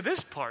attention to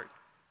this part?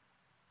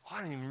 Oh,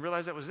 I didn't even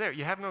realize that was there.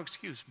 You have no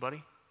excuse,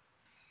 buddy.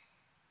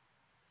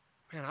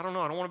 Man, I don't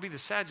know. I don't want to be the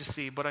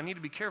Sadducee, but I need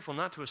to be careful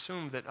not to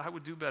assume that I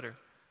would do better.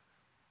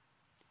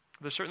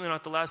 They're certainly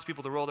not the last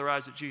people to roll their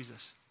eyes at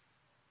Jesus.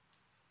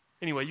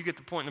 Anyway, you get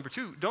the point. Number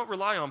 2, don't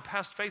rely on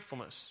past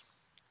faithfulness.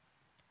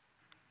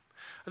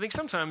 I think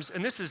sometimes,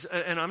 and this is,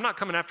 and I'm not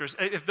coming after us.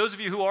 If those of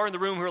you who are in the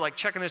room who are like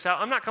checking this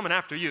out, I'm not coming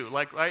after you.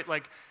 Like, right?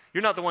 Like,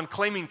 you're not the one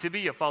claiming to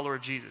be a follower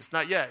of Jesus.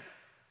 Not yet.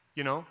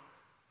 You know?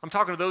 I'm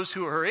talking to those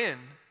who are in.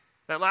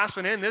 That last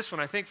one in, this one,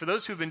 I think for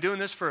those who've been doing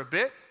this for a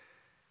bit,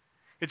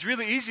 it's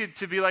really easy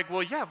to be like,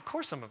 well, yeah, of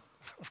course I'm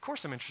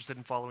interested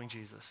in following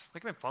Jesus.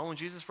 Like, I've been following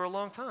Jesus for a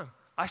long time.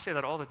 I say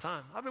that all the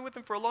time. I've been with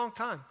him for a long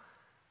time.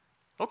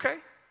 Okay.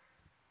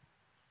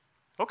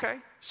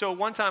 So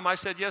one time I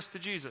said yes to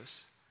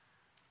Jesus.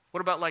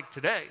 What about like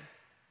today,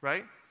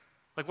 right?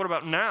 Like, what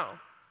about now?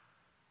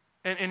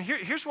 And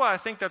here's why I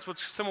think that's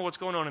some of what's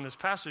going on in this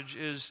passage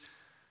is,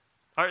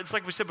 it's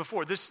like we said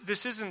before,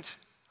 this isn't,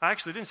 I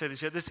actually didn't say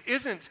this yet, this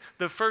isn't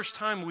the first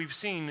time we've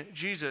seen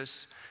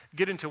Jesus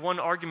get into one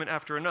argument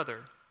after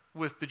another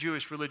with the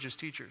Jewish religious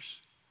teachers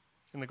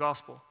in the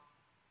gospel.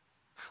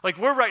 Like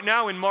we're right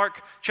now in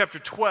Mark chapter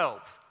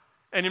 12.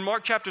 And in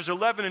Mark chapters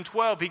 11 and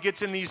 12, he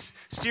gets in these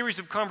series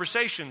of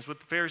conversations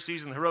with the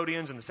Pharisees and the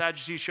Herodians, and the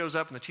Sadducees shows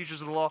up and the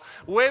teachers of the law.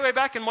 Way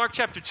back in Mark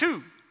chapter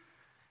 2,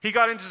 he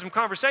got into some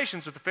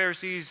conversations with the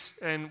Pharisees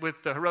and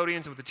with the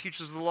Herodians and with the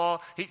teachers of the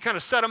law. He kind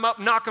of set them up,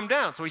 knock them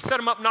down. So he set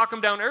them up, knock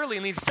them down early,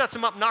 and he sets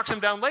them up, knocks them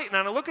down late. And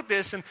I look at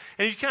this, and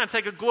you kind of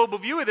take a global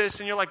view of this,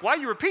 and you're like, why are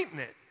you repeating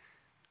it?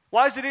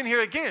 Why is it in here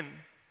again?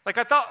 Like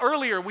I thought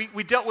earlier,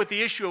 we dealt with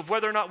the issue of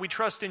whether or not we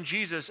trust in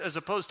Jesus as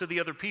opposed to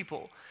the other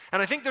people.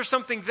 And I think there's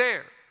something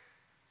there.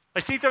 I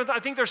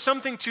think there's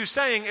something to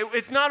saying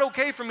it's not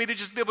okay for me to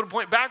just be able to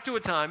point back to a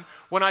time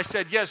when I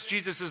said, yes,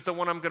 Jesus is the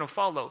one I'm going to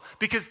follow.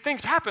 Because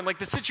things happen, like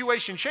the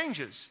situation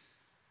changes.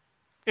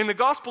 In the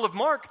Gospel of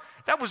Mark,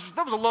 that was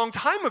a long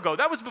time ago.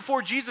 That was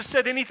before Jesus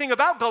said anything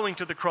about going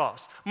to the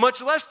cross,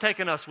 much less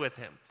taking us with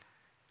him.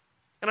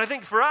 And I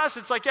think for us,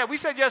 it's like, yeah, we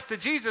said yes to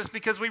Jesus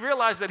because we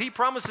realize that he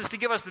promises to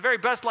give us the very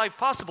best life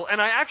possible.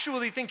 And I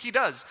actually think he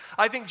does.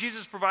 I think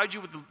Jesus provides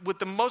you with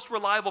the most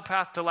reliable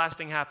path to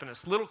lasting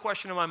happiness. Little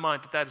question in my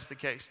mind that is the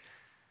case.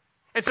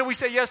 And so we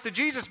say yes to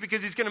Jesus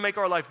because he's going to make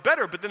our life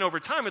better. But then over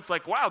time, it's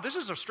like, wow, this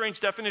is a strange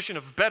definition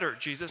of better,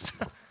 Jesus.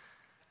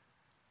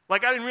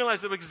 Like I didn't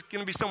realize there was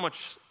going to be so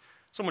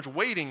much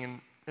waiting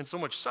and so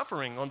much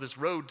suffering on this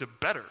road to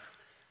better.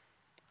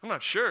 I'm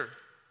not sure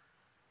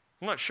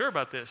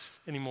about this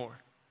anymore.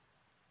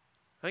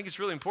 I think it's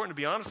really important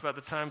to be honest about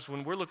the times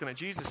when we're looking at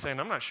Jesus saying,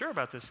 I'm not sure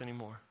about this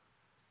anymore.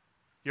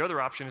 Your other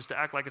option is to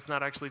act like it's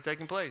not actually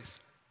taking place.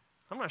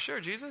 I'm not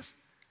sure, Jesus.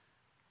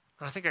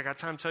 And I think I got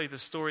time to tell you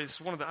this story. It's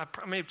one of I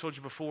may have told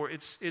you before.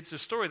 It's a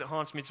story that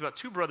haunts me. It's about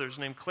two brothers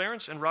named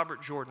Clarence and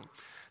Robert Jordan.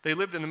 They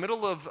lived in the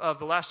middle of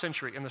the last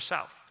century in the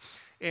South.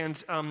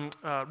 And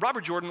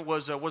Robert Jordan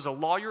was a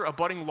lawyer, a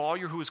budding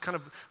lawyer who was kind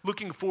of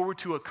looking forward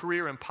to a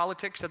career in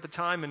politics at the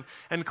time.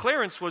 And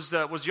Clarence was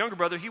younger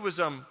brother. He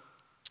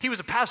was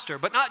a pastor,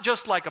 but not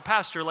just like a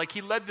pastor. Like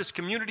he led this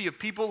community of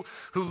people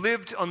who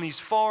lived on these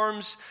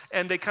farms,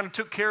 and they kind of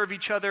took care of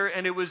each other.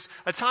 And it was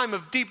a time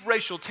of deep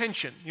racial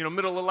tension,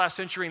 middle of the last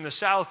century in the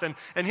South. And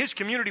his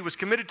community was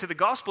committed to the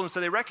gospel, and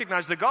so they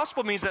recognized the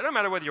gospel means that no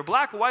matter whether you're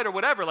black or white or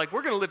whatever, like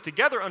we're going to live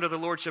together under the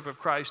lordship of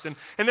Christ. And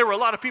there were a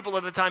lot of people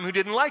at the time who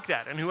didn't like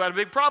that and who had a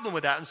big problem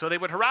with that. And so they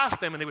would harass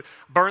them, and they would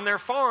burn their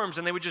farms,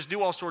 and they would just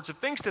do all sorts of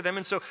things to them.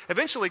 And so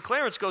eventually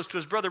Clarence goes to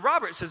his brother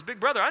Robert and says, big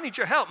brother, I need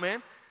your help,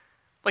 man.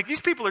 Like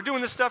these people are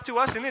doing this stuff to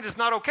us and it is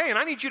not okay. And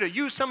I need you to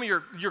use some of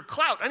your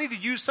clout. I need to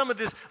use some of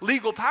this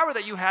legal power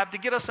that you have to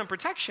get us some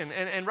protection.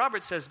 And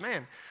Robert says,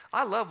 man,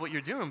 I love what you're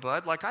doing,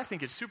 bud. Like I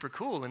think it's super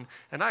cool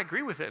and I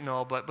agree with it and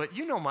all, but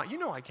you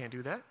know I can't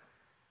do that.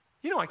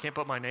 You know I can't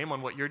put my name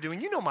on what you're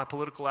doing. You know my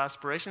political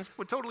aspirations. That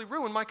would totally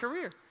ruin my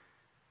career.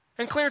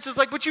 And Clarence is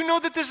like, but you know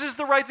that this is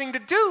the right thing to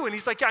do. And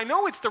he's like, yeah, I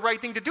know it's the right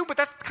thing to do, but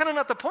that's kind of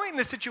not the point in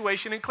this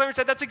situation. And Clarence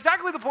said, that's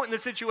exactly the point in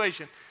this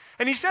situation.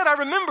 And he said, I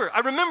remember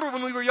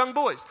when we were young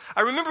boys.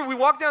 I remember we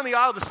walked down the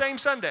aisle the same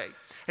Sunday.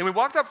 And we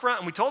walked up front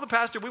and we told the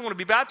pastor we want to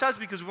be baptized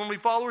because we want to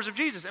be followers of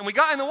Jesus. And we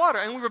got in the water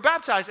and we were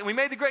baptized and we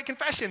made the great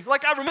confession.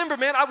 Like, I remember,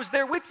 man, I was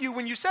there with you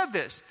when you said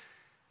this.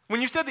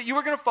 When you said that you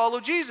were going to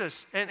follow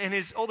Jesus. And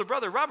his older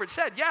brother, Robert,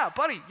 said, yeah,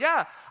 buddy,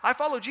 yeah, I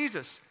follow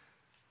Jesus.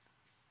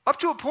 Up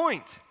to a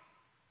point.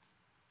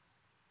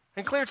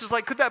 And Clarence is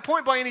like, could that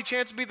point by any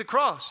chance be the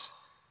cross?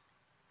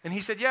 And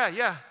he said,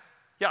 yeah,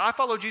 I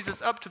follow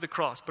Jesus up to the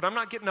cross, but I'm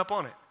not getting up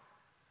on it.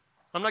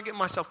 I'm not getting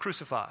myself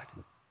crucified.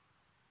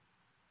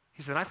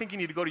 He said, I think you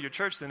need to go to your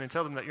church then and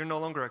tell them that you're no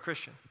longer a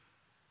Christian.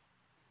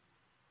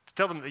 To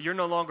tell them that you're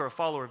no longer a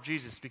follower of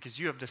Jesus because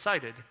you have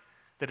decided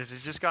that it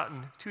has just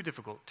gotten too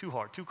difficult, too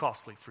hard, too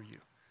costly for you.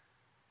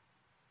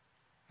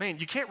 Man,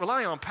 you can't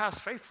rely on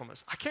past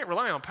faithfulness. I can't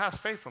rely on past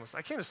faithfulness.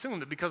 I can't assume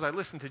that because I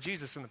listened to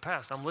Jesus in the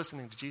past, I'm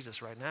listening to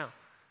Jesus right now.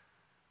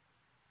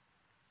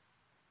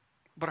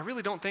 But I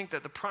really don't think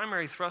that the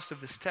primary thrust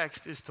of this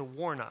text is to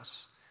warn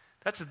us.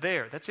 That's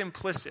there. That's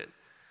implicit.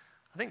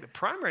 I think the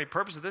primary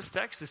purpose of this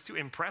text is to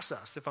impress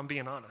us, if I'm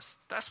being honest.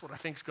 That's what I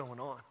think is going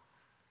on.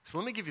 So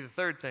let me give you the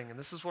third thing, and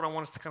this is what I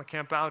want us to kind of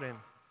camp out in.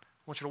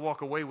 I want you to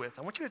walk away with.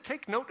 I want you to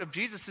take note of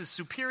Jesus'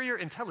 superior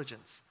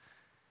intelligence.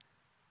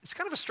 It's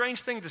kind of a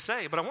strange thing to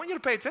say, but I want you to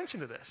pay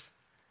attention to this.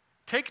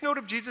 Take note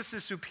of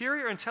Jesus'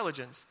 superior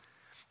intelligence.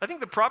 I think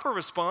the proper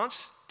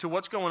response to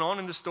what's going on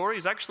in the story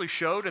is actually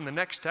showed in the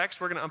next text.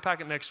 We're going to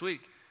unpack it next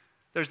week.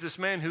 There's this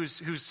man who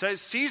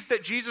sees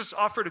that Jesus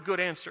offered a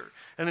good answer,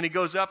 and then he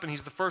goes up and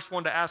he's the first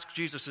one to ask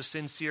Jesus a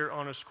sincere,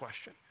 honest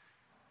question.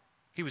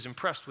 He was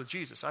impressed with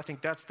Jesus. I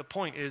think that's the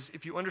point is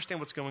if you understand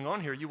what's going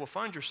on here, you will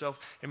find yourself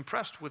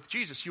impressed with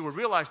Jesus. You will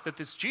realize that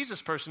this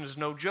Jesus person is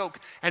no joke,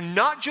 and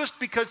not just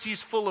because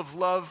he's full of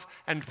love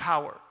and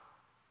power.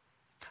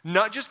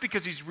 Not just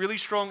because he's really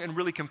strong and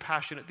really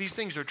compassionate. These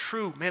things are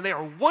true. Man, they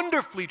are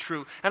wonderfully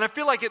true. And I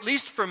feel like, at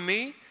least for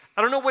me,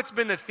 I don't know what's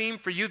been the theme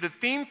for you. The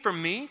theme for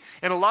me,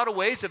 in a lot of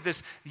ways, of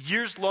this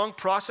years-long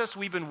process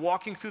we've been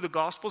walking through the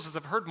Gospels, as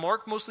I've heard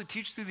Mark mostly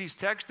teach through these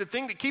texts, the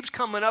thing that keeps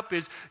coming up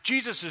is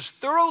Jesus is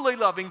thoroughly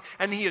loving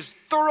and he is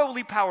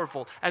thoroughly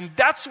powerful. And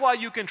that's why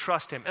you can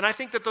trust him. And I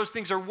think that those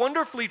things are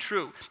wonderfully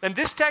true. And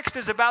this text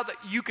is about that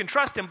you can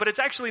trust him, but it's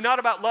actually not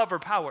about love or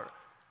power.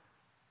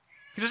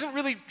 He doesn't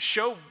really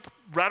show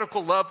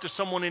radical love to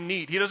someone in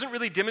need. He doesn't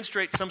really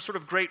demonstrate some sort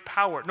of great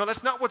power. No,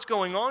 that's not what's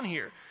going on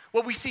here.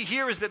 What we see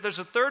here is that there's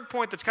a third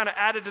point that's kind of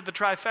added to the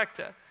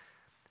trifecta.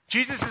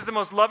 Jesus is the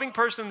most loving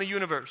person in the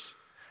universe.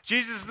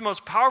 Jesus is the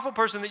most powerful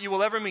person that you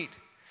will ever meet.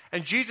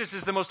 And Jesus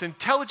is the most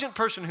intelligent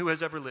person who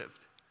has ever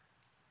lived.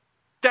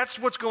 That's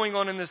what's going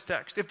on in this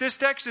text. If this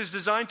text is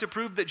designed to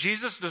prove that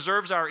Jesus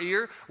deserves our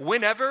ear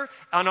whenever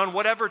and on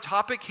whatever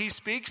topic he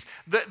speaks,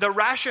 the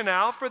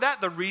rationale for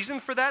that, the reason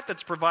for that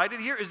that's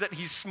provided here is that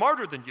he's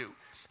smarter than you.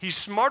 He's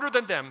smarter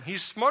than them.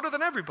 He's smarter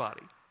than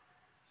everybody.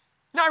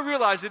 Now, I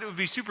realize that it would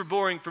be super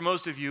boring for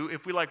most of you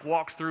if we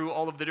walked through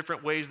all of the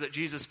different ways that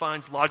Jesus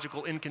finds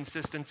logical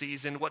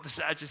inconsistencies in what the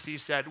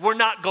Sadducees said. We're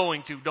not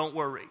going to, don't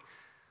worry.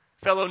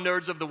 Fellow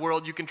nerds of the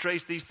world, you can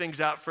trace these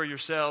things out for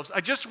yourselves. I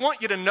just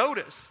want you to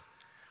notice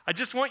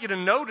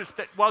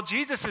that while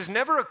Jesus is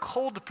never a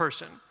cold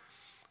person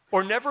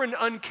or never an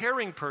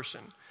uncaring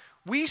person,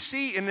 we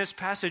see in this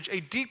passage a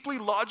deeply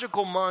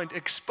logical mind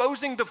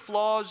exposing the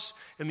flaws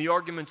in the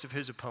arguments of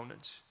his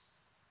opponents.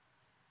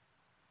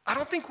 I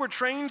don't think we're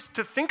trained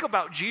to think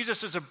about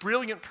Jesus as a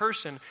brilliant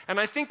person, and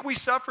I think we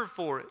suffer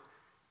for it.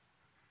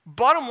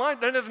 Bottom line,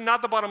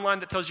 not the bottom line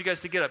that tells you guys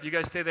to get up. You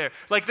guys stay there.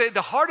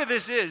 The heart of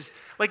this is,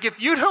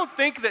 if you don't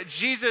think that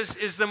Jesus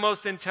is the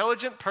most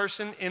intelligent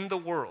person in the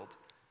world,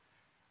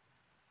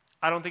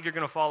 I don't think you're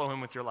going to follow him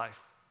with your life.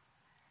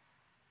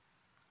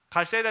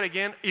 Can I say that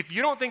again? If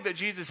you don't think that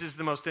Jesus is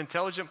the most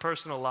intelligent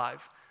person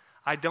alive,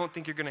 I don't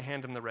think you're going to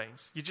hand him the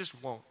reins. You just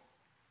won't.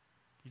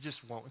 You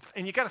just won't.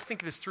 And you got to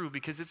think this through,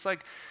 because it's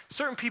like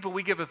certain people,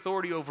 we give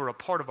authority over a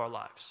part of our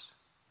lives.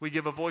 We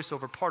give a voice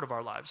over part of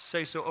our lives,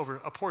 say so over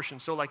a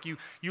portion. So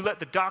you let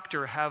the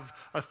doctor have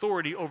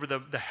authority over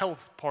the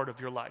health part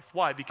of your life.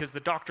 Why? Because the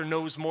doctor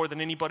knows more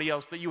than anybody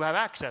else that you have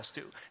access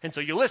to. And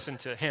so you listen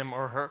to him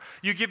or her.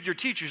 You give your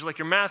teachers, like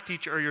your math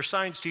teacher or your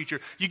science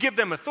teacher, you give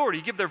them authority.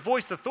 You give their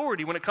voice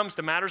authority when it comes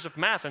to matters of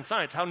math and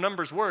science, how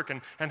numbers work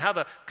and how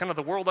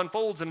the world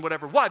unfolds and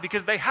whatever. Why?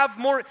 Because they have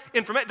more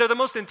information. They're the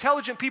most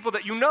intelligent people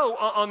that you know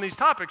on these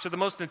topics, are the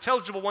most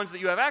intelligible ones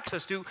that you have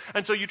access to.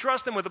 And so you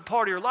trust them with a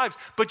part of your lives.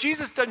 But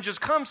Jesus doesn't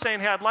just come saying,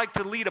 hey, I'd like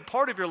to lead a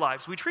part of your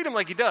lives. We treat him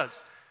like he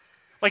does.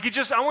 I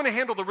want to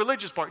handle the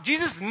religious part.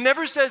 Jesus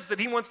never says that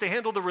he wants to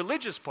handle the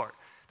religious part.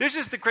 This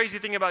is the crazy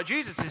thing about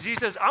Jesus, is he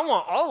says, I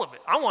want all of it.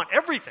 I want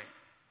everything.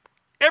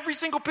 Every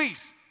single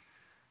piece.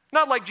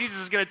 Not like Jesus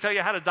is going to tell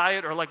you how to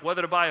diet or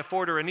whether to buy a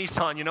Ford or a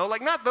Nissan,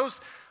 not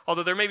those,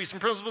 although there may be some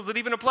principles that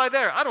even apply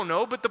there. I don't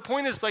know, but the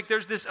point is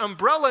there's this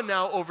umbrella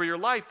now over your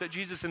life that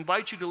Jesus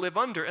invites you to live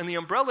under, and the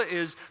umbrella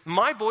is,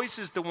 my voice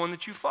is the one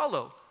that you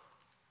follow.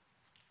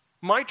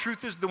 My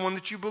truth is the one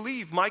that you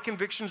believe. My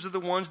convictions are the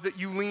ones that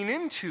you lean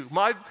into.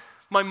 My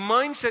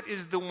mindset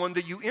is the one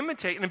that you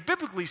imitate. And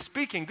biblically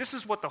speaking, this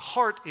is what the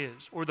heart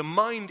is, or the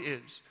mind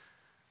is.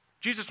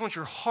 Jesus wants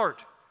your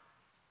heart,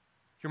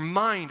 your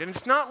mind. And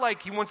it's not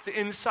like he wants the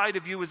inside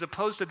of you as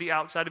opposed to the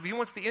outside of you. He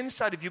wants the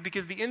inside of you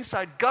because the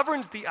inside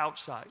governs the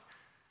outside.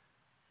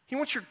 He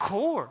wants your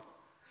core.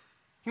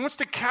 He wants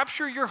to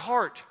capture your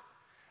heart.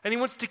 And he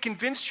wants to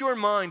convince your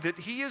mind that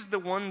he is the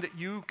one that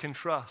you can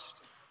trust.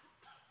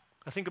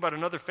 I think about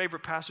another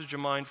favorite passage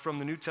of mine from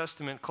the New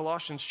Testament,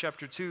 Colossians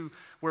chapter 2,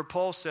 where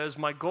Paul says,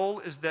 my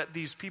goal is that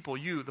these people,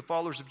 you, the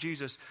followers of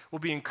Jesus, will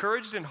be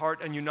encouraged in heart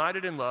and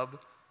united in love,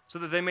 so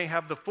that they may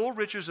have the full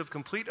riches of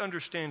complete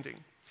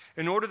understanding,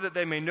 in order that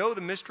they may know the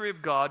mystery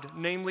of God,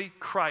 namely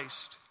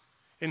Christ,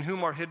 in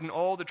whom are hidden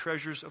all the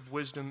treasures of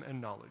wisdom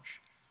and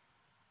knowledge.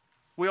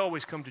 We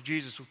always come to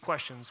Jesus with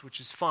questions, which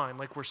is fine,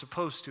 like we're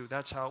supposed to.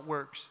 That's how it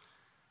works.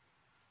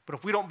 But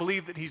if we don't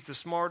believe that he's the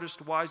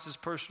smartest,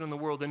 wisest person in the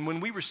world, and when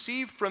we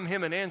receive from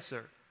him an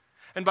answer,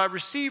 and by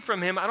receive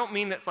from him, I don't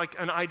mean that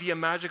an idea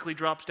magically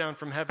drops down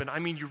from heaven. I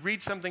mean you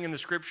read something in the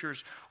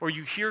scriptures, or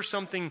you hear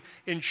something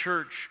in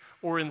church,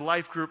 or in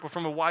life group, or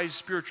from a wise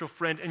spiritual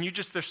friend, and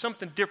there's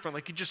something different.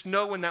 You just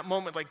know in that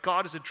moment,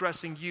 God is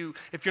addressing you.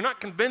 If you're not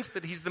convinced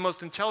that he's the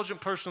most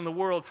intelligent person in the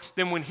world,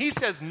 then when he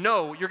says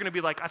no, you're going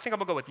to be I think I'm going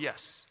to go with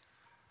yes.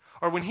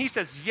 Or when he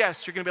says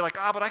yes, you're going to be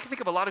but I can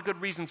think of a lot of good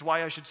reasons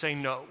why I should say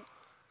no.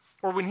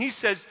 Or when he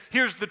says,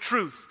 here's the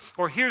truth,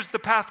 or here's the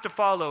path to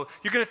follow,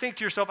 you're going to think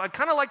to yourself, I'd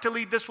kind of like to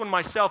lead this one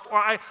myself, or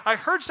I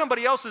heard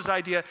somebody else's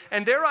idea,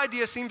 and their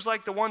idea seems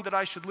like the one that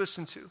I should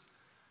listen to.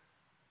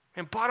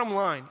 And bottom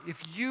line,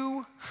 if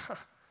you're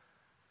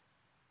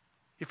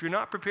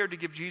not prepared to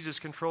give Jesus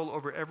control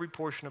over every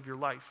portion of your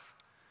life,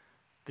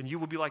 then you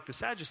will be like the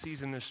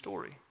Sadducees in this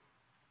story.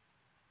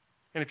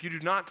 And if you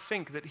do not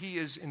think that he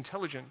is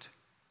intelligent,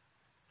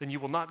 then you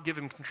will not give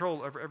him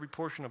control over every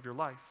portion of your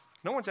life.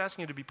 No one's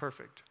asking you to be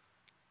perfect.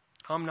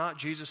 I'm not.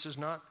 Jesus is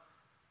not.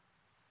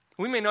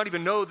 We may not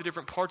even know the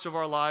different parts of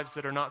our lives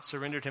that are not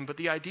surrendered to Him, but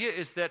the idea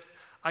is that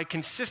I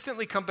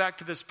consistently come back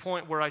to this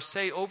point where I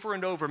say over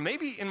and over,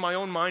 maybe in my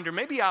own mind or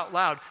maybe out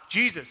loud,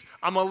 Jesus,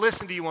 I'm going to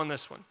listen to you on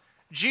this one.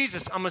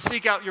 Jesus, I'm going to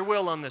seek out your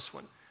will on this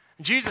one.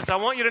 Jesus, I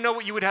want you to know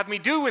what you would have me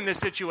do in this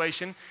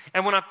situation,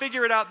 and when I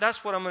figure it out,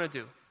 that's what I'm going to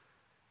do.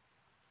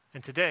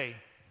 And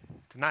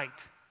tonight,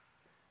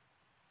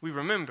 we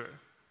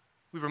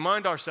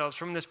remind ourselves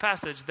from this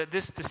passage that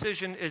this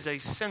decision is a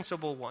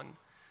sensible one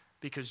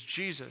because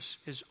Jesus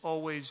is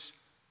always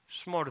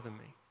smarter than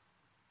me.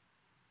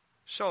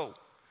 So,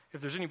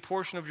 if there's any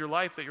portion of your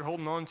life that you're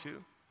holding on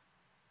to,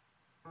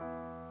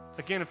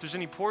 again, if there's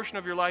any portion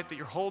of your life that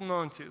you're holding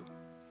on to,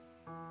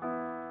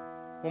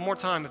 one more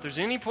time, if there's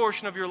any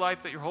portion of your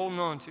life that you're holding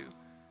on to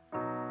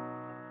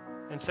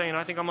and saying,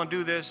 I think I'm going to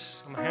do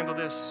this, I'm going to handle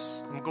this,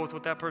 I'm going to go with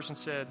what that person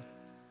said,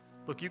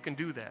 look, you can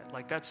do that.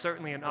 Like, that's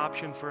certainly an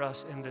option for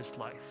us in this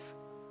life.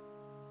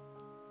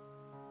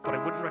 But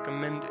I wouldn't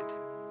recommend it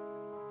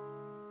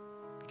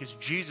because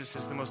Jesus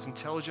is the most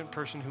intelligent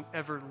person who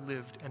ever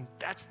lived, and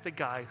that's the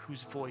guy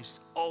whose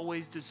voice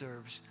always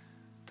deserves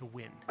to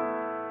win.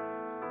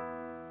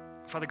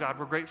 Father God,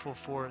 we're grateful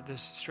for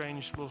this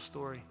strange little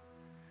story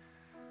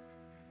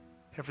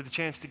and for the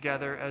chance to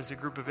gather as a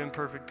group of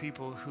imperfect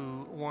people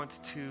who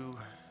want to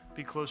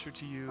be closer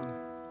to you,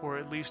 or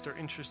at least are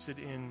interested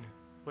in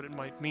what it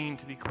might mean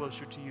to be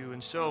closer to you.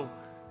 And so,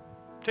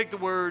 take the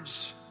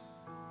words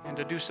and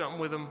to do something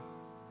with them.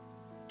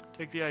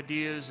 Take the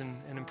ideas and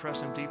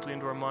impress them deeply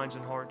into our minds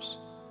and hearts.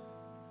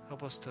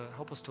 Help us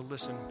to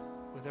listen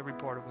with every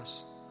part of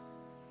us.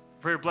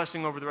 For your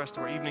blessing over the rest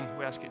of our evening,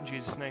 we ask it in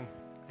Jesus' name.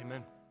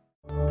 Amen.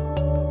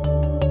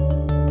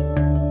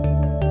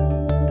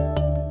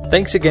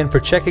 Thanks again for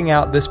checking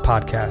out this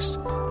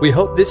podcast. We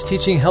hope this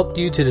teaching helped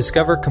you to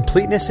discover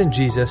completeness in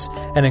Jesus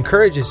and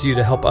encourages you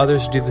to help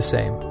others do the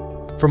same.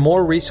 For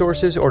more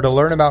resources or to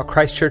learn about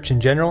Christ Church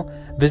in general,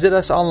 visit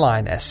us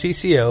online at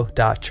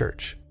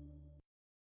cco.church.